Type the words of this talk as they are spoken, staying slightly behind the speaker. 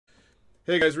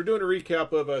Hey guys, we're doing a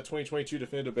recap of 2022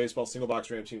 Definitive Baseball Single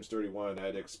Box Ram Teams 31. I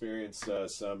had experienced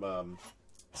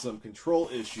some control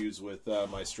issues with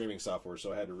my streaming software,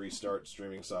 so I had to restart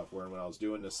streaming software. And when I was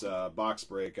doing this box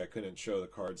break, I couldn't show the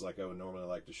cards like I would normally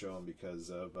like to show them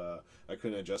because of I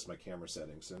couldn't adjust my camera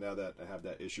settings. So now that I have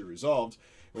that issue resolved,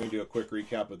 we're going to do a quick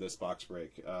recap of this box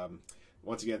break.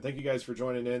 Once again, thank you guys for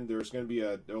joining in. There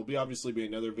will obviously be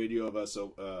another video of us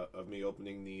of me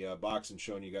opening the box and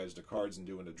showing you guys the cards and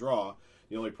doing a draw.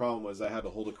 The only problem was I had to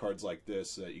hold the cards like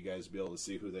this so that you guys would be able to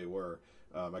see who they were.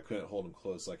 I couldn't hold them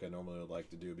close like I normally would like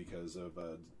to do because of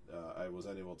I was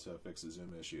unable to fix the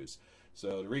zoom issues.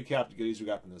 So to recap the goodies we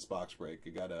got from this box break, we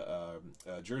got a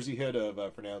jersey hit of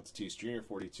Fernando Tatis Jr.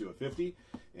 42 of 50,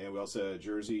 and we also had a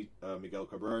jersey Miguel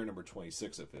Cabrera number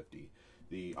 26 of 50.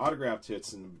 The autographed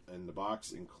hits in the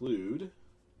box include,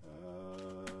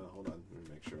 hold on, let me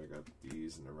make sure I got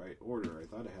these in the right order. I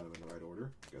thought I had them in the right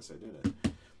order. Guess I didn't.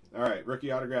 All right,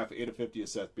 rookie autograph 8 of 50 of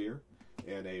Seth Beer,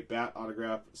 and a bat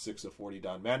autograph 6 of 40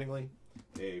 Don Mattingly,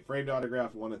 a framed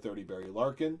autograph 1 of 30 Barry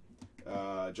Larkin,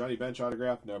 Johnny Bench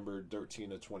autograph numbered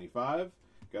 13 of 25.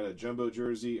 Got a jumbo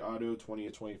jersey auto 20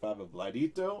 of 25 of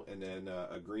Vladito, and then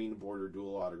a green border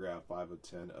dual autograph 5 of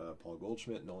 10 of Paul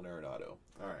Goldschmidt, Nolan Arenado.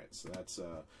 All right, so that's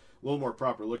a little more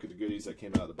proper look at the goodies that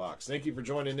came out of the box. Thank you for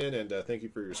joining in, and thank you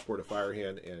for your support of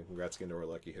Firehand, and congrats again to our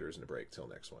lucky hitters in the break. Till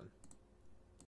next one.